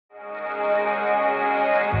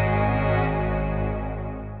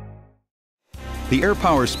The Air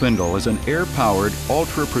Power Spindle is an air-powered,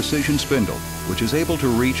 ultra-precision spindle which is able to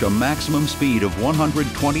reach a maximum speed of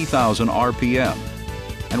 120,000 RPM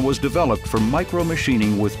and was developed for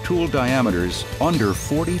micro-machining with tool diameters under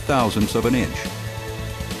 40 thousandths of an inch.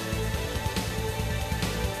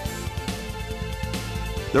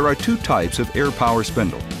 There are two types of air power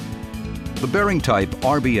spindle. The bearing type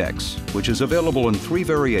RBX, which is available in 3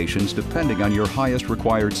 variations depending on your highest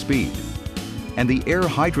required speed, and the air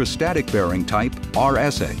hydrostatic bearing type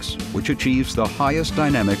RSX, which achieves the highest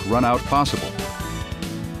dynamic runout possible.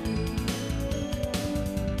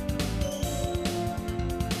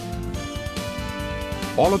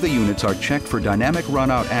 All of the units are checked for dynamic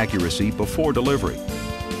runout accuracy before delivery.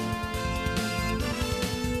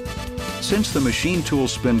 Since the machine tool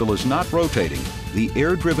spindle is not rotating, the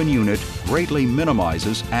air-driven unit greatly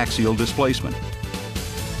minimizes axial displacement.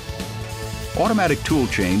 Automatic tool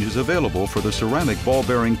change is available for the ceramic ball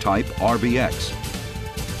bearing type RBX.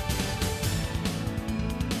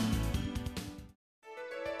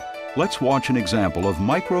 Let's watch an example of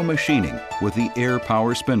micro-machining with the Air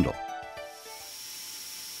Power Spindle.